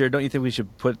to, Jared, don't you think we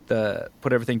should put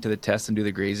everything to the test and do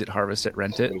the graze it, harvest it,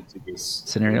 rent it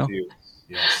scenario?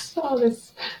 Yes. Oh,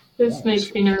 this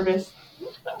makes me nervous.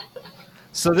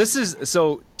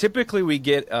 So typically we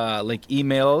get like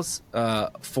emails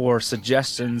for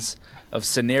suggestions of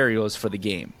scenarios for the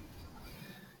game.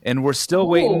 And we're still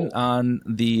waiting on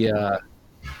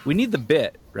we need the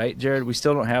bit, right, Jared? We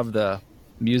still don't have the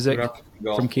music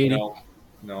from Katie?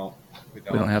 No, we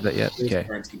don't have that yet. Okay.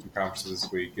 Parents teacher conferences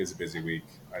this week is a busy week.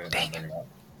 I didn't bring it up.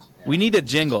 Yeah. We need a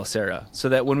jingle, Sarah, so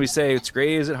that when we say it's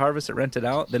graze it, harvest it, rent it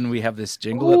out, then we have this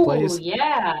jingle that plays.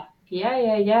 Yeah.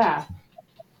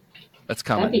 That's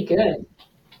coming. That'd be good.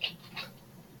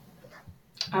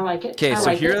 I like it. Okay,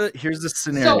 so here's the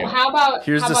scenario. So how about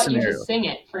you just sing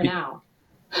it for now?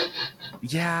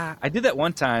 Yeah, I did that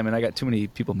one time, and I got too many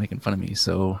people making fun of me,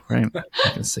 so I'm not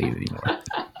going to say it anymore.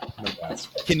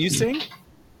 Can you sing?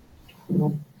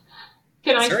 Can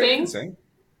I Sarah, sing? you can sing.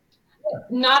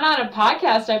 Not on a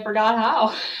podcast. I forgot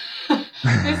how.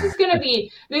 This is gonna be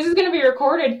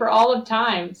recorded for all of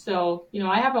time. So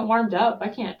I haven't warmed up. I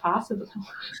can't possibly.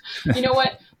 You know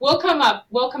what? We'll come up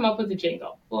with a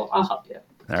jingle. I'll help you.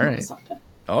 All right.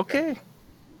 Okay.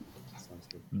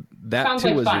 That Sounds too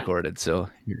like was fun. Recorded, so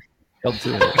you're held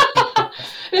to it.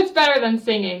 It's better than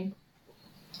singing.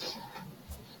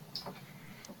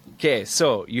 Okay,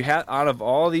 so you have out of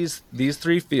all these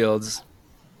 3 fields,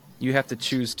 you have to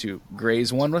choose to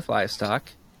graze one with livestock,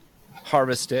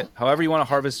 harvest it, however you want to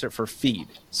harvest it for feed.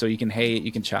 So you can hay it,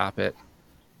 you can chop it,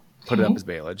 put it up as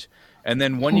baleage. And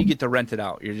then when you get to rent it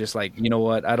out, you're just like, you know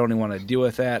what? I don't even want to deal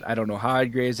with that. I don't know how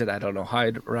I'd graze it. I don't know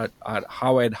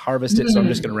how I'd harvest it. So I'm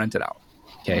just going to rent it out.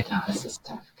 Okay. Oh, this is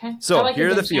tough. Okay. So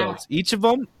here are the fields. Each of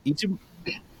them.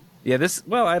 Yeah,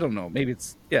 I don't know. Maybe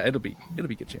it'll be a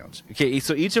good challenge. Okay,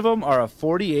 so each of them are a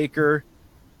 40-acre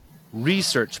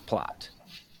research plot.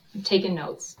 I'm taking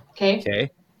notes. Okay.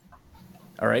 Okay.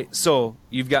 All right. So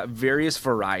you've got various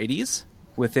varieties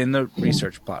within the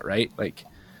research plot, right? Like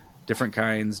different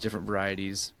kinds, different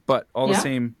varieties, but all the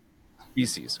same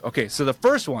species. Okay. So the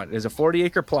first one is a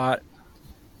 40-acre plot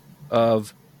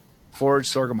of forage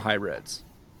sorghum hybrids.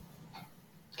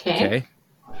 Okay.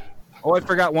 Oh, I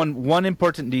forgot one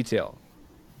important detail.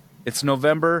 It's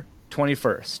November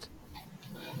 21st.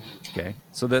 Okay.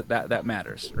 So that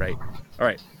matters, right? All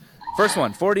right. First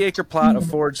one, 40-acre plot of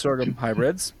forage sorghum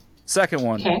hybrids. Second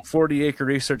one, 40-acre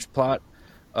research plot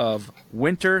of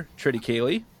winter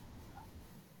triticale,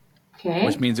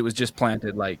 which means it was just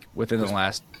planted like within the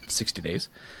last 60 days.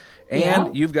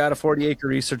 And you've got a 40-acre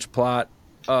research plot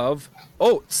of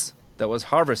oats that was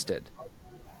harvested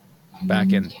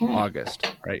back in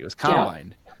August, right? It was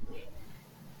combined.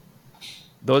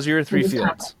 Those are your 3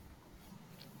 fields.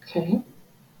 Okay.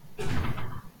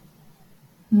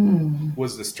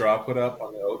 Was the straw put up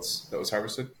on the oats that was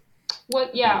harvested?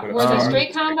 What? Yeah, were they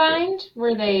straight combined?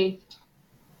 Were they?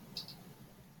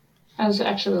 I was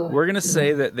actually. We're gonna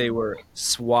say that they were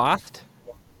swathed,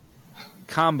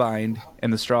 combined,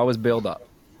 and the straw was baled up.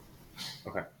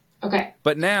 Okay. Okay.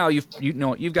 But now you've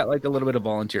got like a little bit of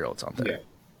volunteer oats on there. Yeah.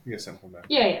 You get simple back.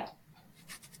 Yeah.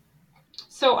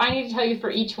 So I need to tell you for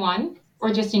each one,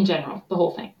 or just in general, the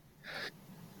whole thing.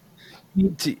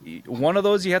 One of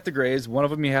those you have to graze. One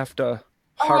of them you have to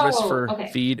harvest for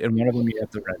feed, and one of them you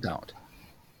have to rent out.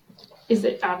 Is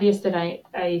it obvious that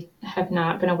I have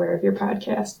not been aware of your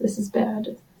podcast? This is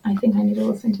bad. I think I need to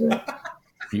listen to it. Are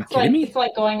you kidding me? It's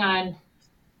like going on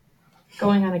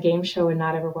a game show and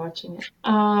not ever watching it.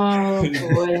 Oh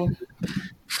boy.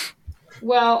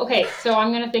 Well, okay, so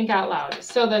I'm going to think out loud.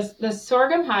 So the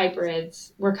sorghum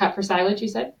hybrids were cut for silage, you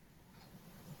said?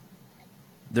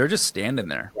 They're just standing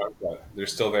there. They're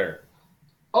still there.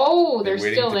 Oh, they're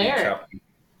still there.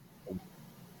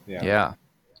 Yeah.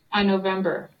 On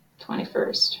November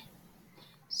 21st.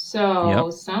 So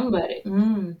somebody.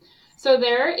 So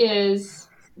there is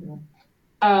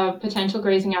a potential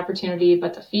grazing opportunity,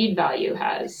 but the feed value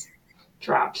has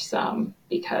dropped some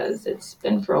because it's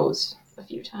been froze a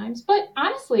few times. But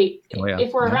honestly,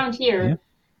 if we're around here,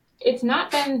 it's not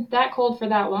been that cold for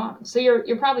that long. So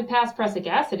you're probably past prussic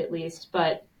acid at least,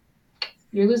 but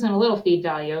you're losing a little feed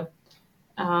value.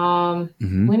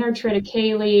 Winter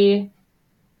triticale,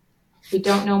 we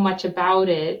don't know much about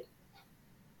it,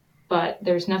 but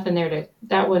there's nothing there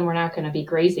that one we're not going to be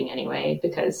grazing anyway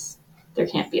because there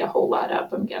can't be a whole lot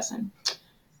up, I'm guessing.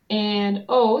 And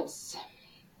oats,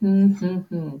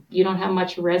 you don't have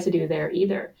much residue there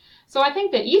either. So I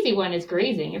think the easy one is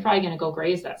grazing. You're probably going to go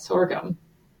graze that sorghum.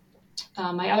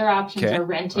 My other options are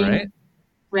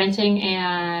renting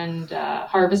and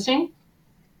harvesting.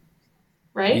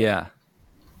 Right? Yeah.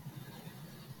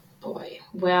 Boy,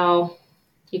 well,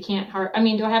 you can't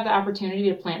do I have the opportunity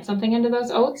to plant something into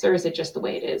those oats, or is it just the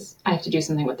way it is? I have to do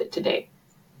something with it today.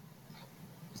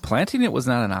 Planting it was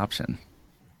not an option.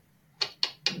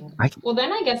 Well,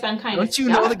 then I guess I'm kind of stuck. Don't you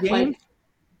know the game? Like,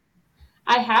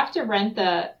 I have to rent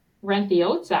the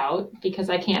oats out because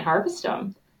I can't harvest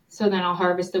them. So then I'll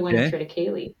harvest the winter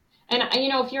triticale. And,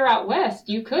 if you're out west,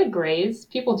 you could graze.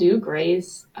 People do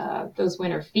graze those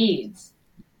winter feeds.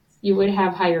 You would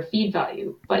have higher feed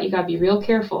value, but you got to be real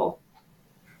careful,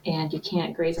 and you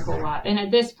can't graze a whole lot. And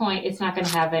at this point, it's not going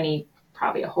to have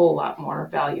probably a whole lot more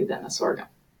value than the sorghum.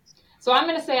 So I'm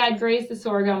going to say I'd graze the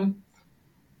sorghum,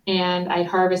 and I'd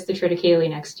harvest the triticale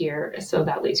next year, so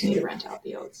that leaves me to rent out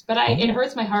the oats. But it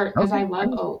hurts my heart because I love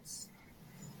oats.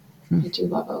 I do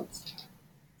love oats.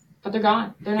 But they're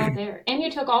gone. They're not there. And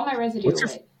you took all my residue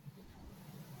away.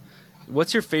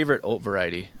 What's your favorite oat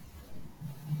variety?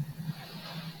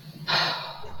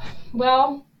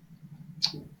 Well,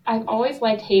 I've always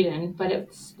liked Hayden, but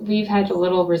we've had a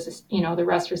little the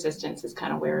rust resistance is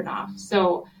kind of wearing off.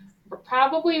 So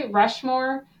probably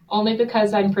Rushmore, only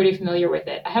because I'm pretty familiar with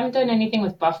it. I haven't done anything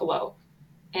with Buffalo.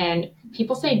 And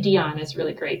people say Dion is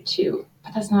really great too,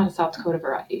 but that's not a South Dakota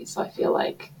variety. So I feel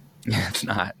like it's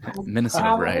not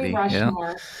Minnesota variety.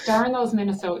 Rushmore. Darn those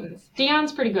Minnesotans.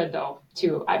 Dion's pretty good though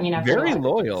too. I've very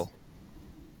loyal.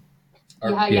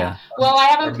 Yeah. Well, I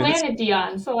haven't planted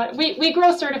Dion, so we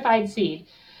grow certified seed.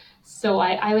 So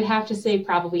I would have to say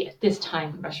probably at this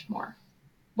time Rushmore.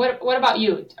 What about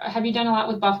you? Have you done a lot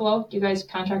with Buffalo? Do you guys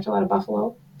contract a lot of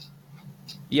Buffalo?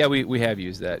 Yeah, we have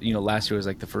used that. Last year was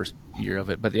like the first year of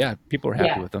it, but yeah, people were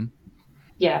happy with them.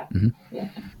 Yeah. Yeah.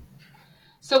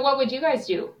 So what would you guys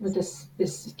do with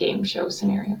this game show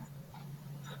scenario?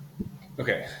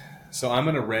 Okay, so I'm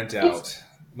going to rent out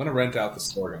the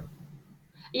sorghum.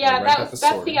 Yeah, that's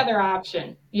the other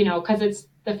option, because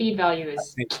the feed value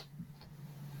is.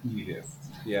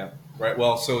 Yeah, right.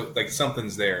 Well, so like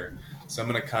something's there. So I'm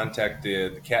going to contact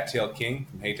the Cattail King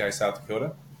from Hayti, South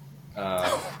Dakota,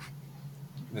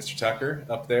 Mr. Tucker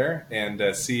up there,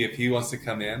 and see if he wants to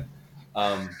come in.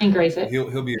 And graze it.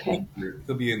 He'll be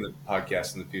in the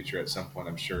podcast in the future at some point,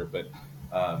 I'm sure. But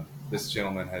this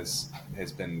gentleman has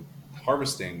been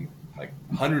harvesting like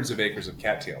hundreds of acres of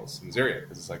cattails in this area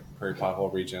because it's like prairie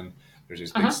pothole region. There's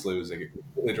these big sloughs that get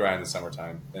really dry in the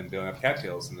summertime and they don't have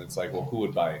cattails. And it's like, well, who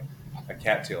would buy a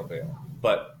cattail bale?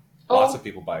 But lots of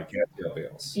people buy cattail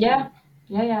bales. Yeah.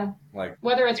 Like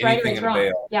whether it's right or it's wrong.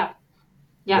 Bale, yeah.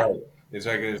 Right. It's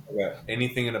like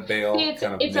anything in a bale. See,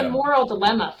 it's a moral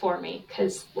dilemma for me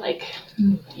because, like,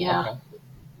 yeah. Okay.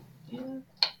 Yeah.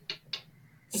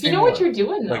 If you know what you're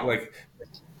doing, though. Like,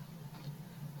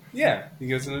 yeah, he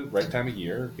goes in the right time of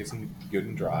year, gets them good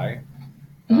and dry.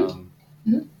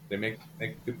 They make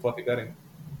good fluffy bedding.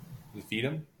 You feed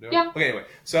them? No? Yeah. Okay, anyway.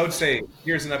 So I would say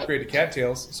here's an upgrade to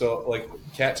cattails. So like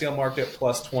cattail market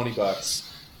plus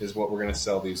 $20 is what we're going to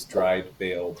sell these dried,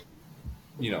 baled,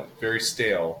 very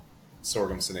stale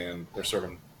sorghum sedan or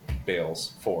sorghum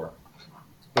bales for.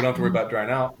 We don't have to worry about drying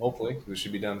out. Hopefully, this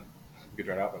should be done. We could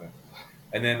dry it out by then.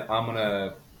 And then I'm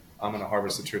gonna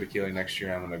harvest the triticale next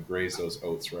year. I'm gonna graze those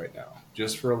oats right now,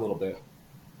 just for a little bit,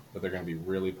 but they're gonna be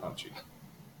really punchy,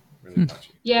 really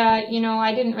punchy. Yeah,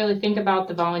 I didn't really think about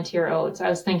the volunteer oats. I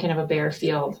was thinking of a bare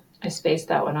field. I spaced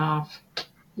that one off.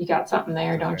 You got something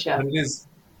there, don't you? But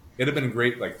it'd have been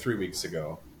great like 3 weeks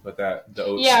ago, but the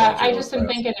oats. Yeah, I just am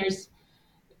thinking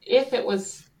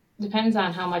depends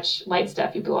on how much light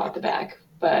stuff you blow out the back,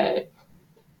 but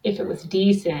if it was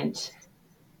decent,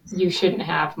 you shouldn't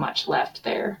have much left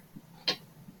there.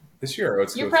 This year,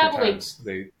 oats You're go probably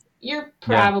 3 times. you're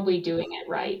probably doing it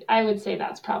right. I would say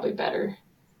that's probably better.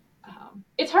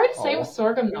 It's hard to say with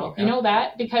sorghum though. You know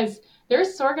that because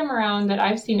there's sorghum around that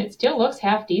I've seen. It still looks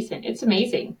half decent. It's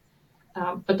amazing,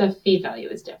 but the feed value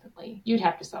is definitely you'd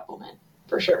have to supplement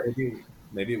for sure.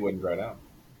 Maybe it wouldn't dry out.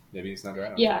 Maybe it's not dry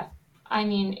out. Yeah, I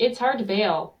mean it's hard to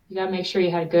bale. You got to make sure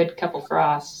you had a good couple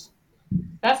frosts.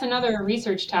 That's another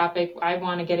research topic. I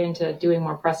want to get into doing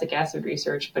more prussic acid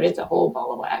research, but it's a whole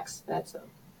ball of wax. That's a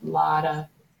lot of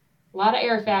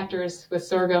air factors with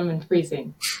sorghum and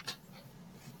freezing.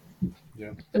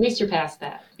 Yeah. At least you're past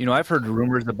that. I've heard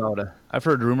rumors about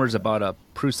a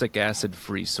prussic acid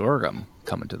free sorghum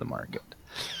coming to the market.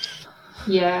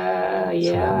 Yeah.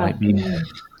 So might be,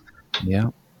 yeah.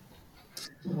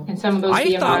 And some of those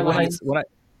BMR lines.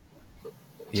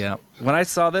 When I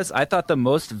saw this, I thought the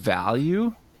most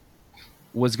value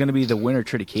was going to be the winter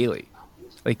triticale.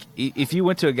 Like if you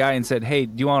went to a guy and said, "Hey,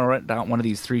 do you want to rent out one of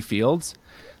these 3 fields?"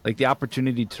 Like the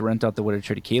opportunity to rent out the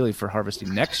winter triticale for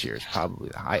harvesting next year is probably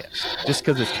the highest, just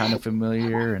because it's kind of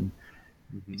familiar and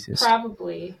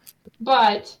probably.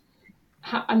 But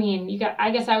I mean,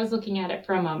 I guess I was looking at it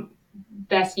from a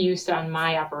best use on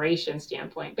my operation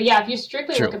standpoint. But yeah, if you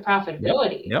strictly look at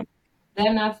profitability,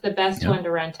 then that's the best one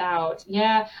to rent out.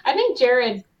 Yeah, I think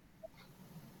Jared.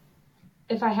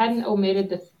 If I hadn't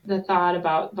omitted the thought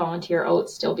about volunteer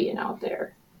oats still being out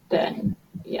there, then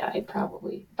yeah, I'd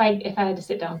probably if I had to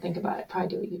sit down and think about it, probably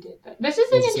do what you did. But this is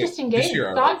an interesting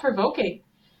game, thought provoking.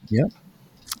 Yeah,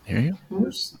 here you go.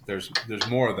 There's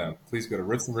more of them. Please go to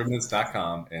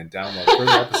rootsandruminants.com and download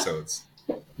further episodes.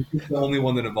 This is the only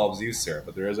one that involves you, Sarah,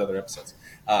 but there is other episodes.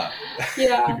 Yeah,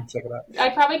 you can check it out. I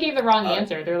probably gave the wrong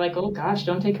answer. They're like, "Oh gosh,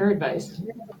 don't take her advice."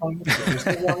 There's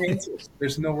no wrong answers.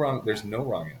 There's no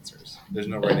wrong answers. There's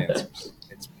no right answers.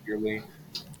 It's purely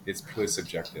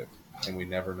subjective, and we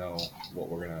never know what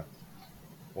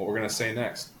we're gonna say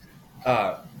next.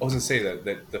 I was gonna say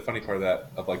that the funny part of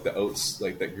that of like the oats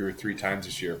like that grew 3 times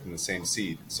this year from the same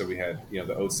seed. So we had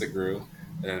the oats that grew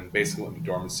and then basically went into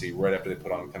dormancy right after they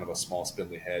put on kind of a small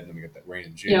spindly head, and then we got that rain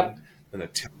in June. Yep. Then the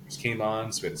timbers came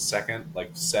on, so we had a second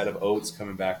set of oats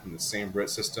coming back from the same Brit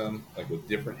system, like with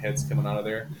different heads coming out of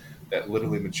there that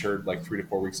literally matured like 3 to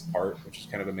 4 weeks apart, which is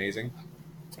kind of amazing.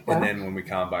 Wow. And then when we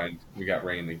combined, we got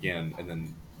rain again, and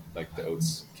then like the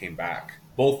oats came back,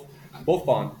 both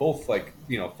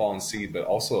fallen seed, but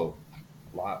also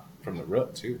a lot from the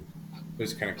root too. It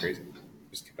was kind of crazy.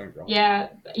 Just kept on growing. Yeah,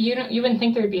 you wouldn't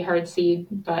think there'd be hard seed,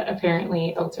 but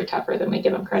apparently oats are tougher than we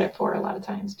give them credit for a lot of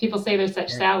times. People say they're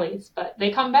such sallies, but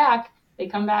they come back. They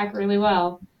come back really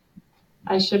well.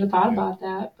 I should have thought about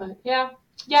that, but yeah,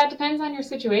 it depends on your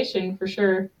situation for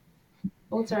sure.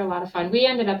 Oats are a lot of fun. We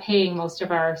ended up haying most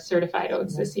of our certified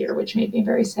oats this year, which made me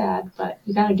very sad, but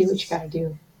you got to do what you got to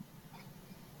do.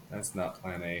 That's not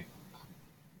plan A.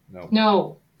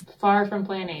 No, far from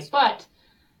plan A, but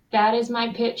that is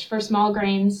my pitch for small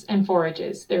grains and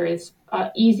forages. There is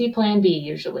an easy plan B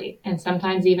usually, and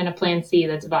sometimes even a plan C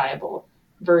that's viable,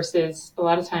 versus a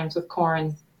lot of times with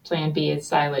corn, plan B is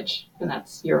silage, and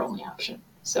that's your only option.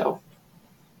 So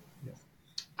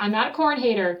I'm not a corn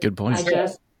hater. Good point. I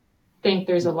just think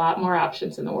there's a lot more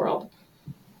options in the world.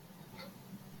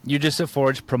 You're just a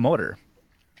forage promoter.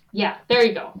 Yeah, there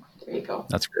you go.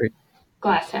 That's great.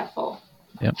 Glass half full.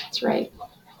 Yep. That's right.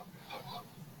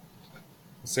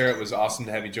 Sarah, it was awesome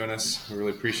to have you join us. We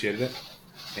really appreciated it.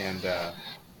 And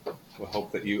we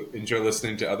hope that you enjoy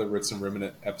listening to other Roots and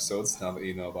Ruminant episodes now that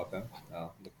you know about them.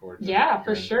 Look forward to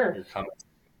for sure. Your comments.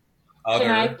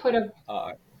 Can I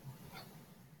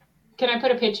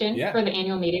put a pitch in for the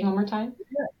annual meeting one more time?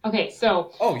 Yeah. Okay,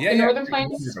 so the Northern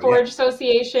Plains Forage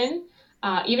Association,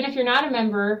 even if you're not a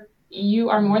member, you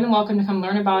are more than welcome to come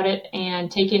learn about it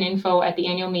and take in info at the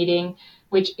annual meeting,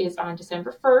 which is on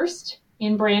December 1st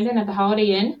in Brandon at the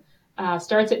Holiday Inn.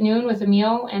 Starts at noon with a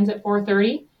meal, ends at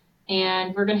 4:30.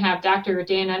 And we're going to have Dr.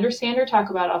 Dan Undersander talk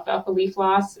about alfalfa leaf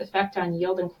loss effect on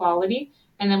yield and quality.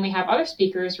 And then we have other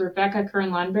speakers, Rebecca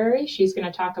Kern-Lundberry. She's going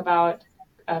to talk about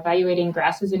evaluating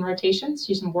grasses in rotations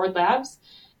using Ward Labs.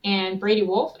 And Brady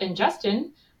Wolf and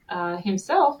Justin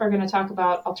himself are going to talk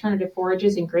about alternative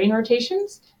forages and grain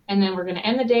rotations. And then we're going to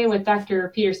end the day with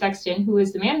Dr. Peter Sexton, who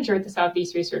is the manager at the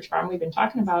Southeast Research Farm. We've been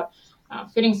talking about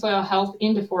fitting soil health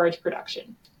into forage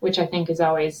production, which I think is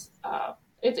always,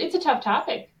 it's a tough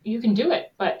topic. You can do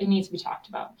it, but it needs to be talked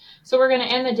about. So we're going to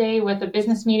end the day with a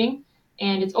business meeting,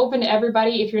 and it's open to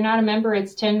everybody. If you're not a member,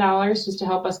 it's $10 just to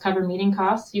help us cover meeting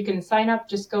costs. You can sign up,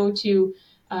 just go to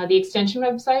the Extension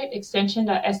website,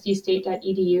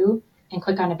 extension.sdstate.edu, and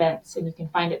click on events, and you can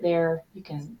find it there. You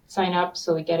can sign up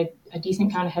so we get a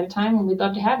decent count ahead of time, and we'd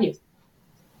love to have you.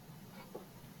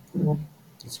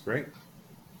 That's great.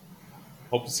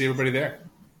 Hope to see everybody there.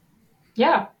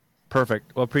 Yeah.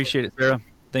 Perfect. Well, appreciate it, Sarah.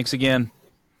 Thanks again.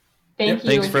 Thank you.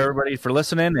 Thanks for everybody for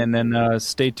listening, and then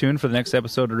stay tuned for the next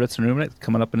episode of Roots and Ruminants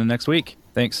coming up in the next week.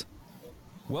 Thanks.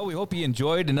 Well, we hope you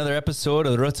enjoyed another episode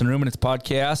of the Roots and Ruminants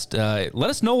podcast. Let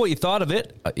us know what you thought of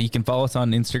it. You can follow us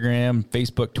on Instagram,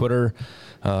 Facebook, Twitter,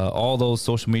 all those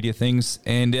social media things.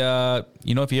 And,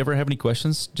 if you ever have any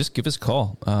questions, just give us a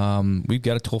call. We've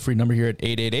got a toll-free number here at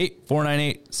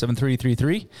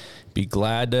 888-498-7333. Be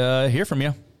glad to hear from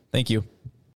you. Thank you.